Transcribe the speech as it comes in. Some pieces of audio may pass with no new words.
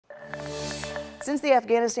Since the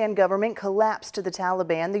Afghanistan government collapsed to the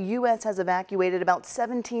Taliban, the U.S. has evacuated about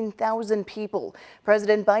 17,000 people.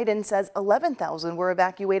 President Biden says 11,000 were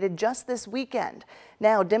evacuated just this weekend.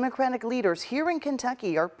 Now, Democratic leaders here in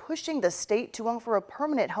Kentucky are pushing the state to offer a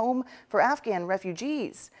permanent home for Afghan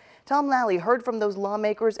refugees. Tom Lally heard from those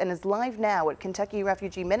lawmakers and is live now at Kentucky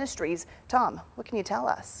Refugee Ministries. Tom, what can you tell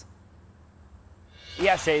us?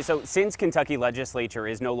 Yeah, Shay, so since Kentucky legislature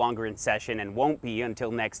is no longer in session and won't be until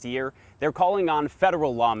next year, they're calling on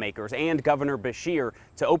federal lawmakers and Governor Beshear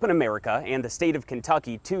to open America and the state of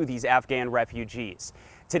Kentucky to these Afghan refugees.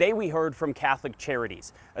 Today we heard from Catholic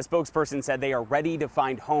Charities. A spokesperson said they are ready to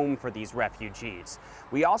find home for these refugees.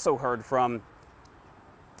 We also heard from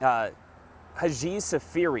Haji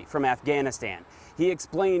Safiri from Afghanistan. He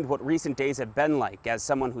explained what recent days have been like as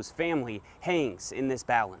someone whose family hangs in this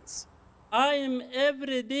balance. I am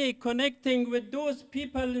every day connecting with those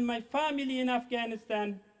people in my family in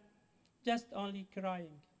Afghanistan, just only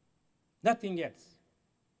crying, nothing else.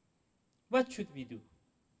 What should we do?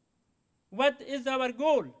 What is our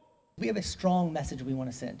goal? We have a strong message we want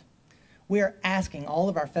to send. We are asking all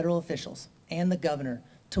of our federal officials and the governor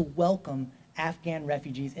to welcome Afghan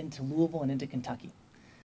refugees into Louisville and into Kentucky.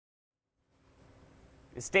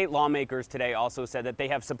 State lawmakers today also said that they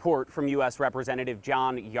have support from U.S. Representative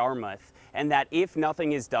John Yarmouth and that if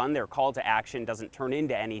nothing is done, their call to action doesn't turn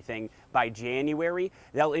into anything by January,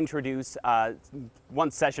 they'll introduce,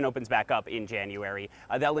 once session opens back up in January,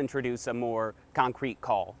 they'll introduce a more concrete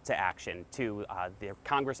call to action to their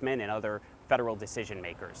congressmen and other federal decision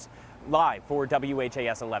makers. Live for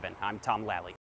WHAS 11, I'm Tom Lally.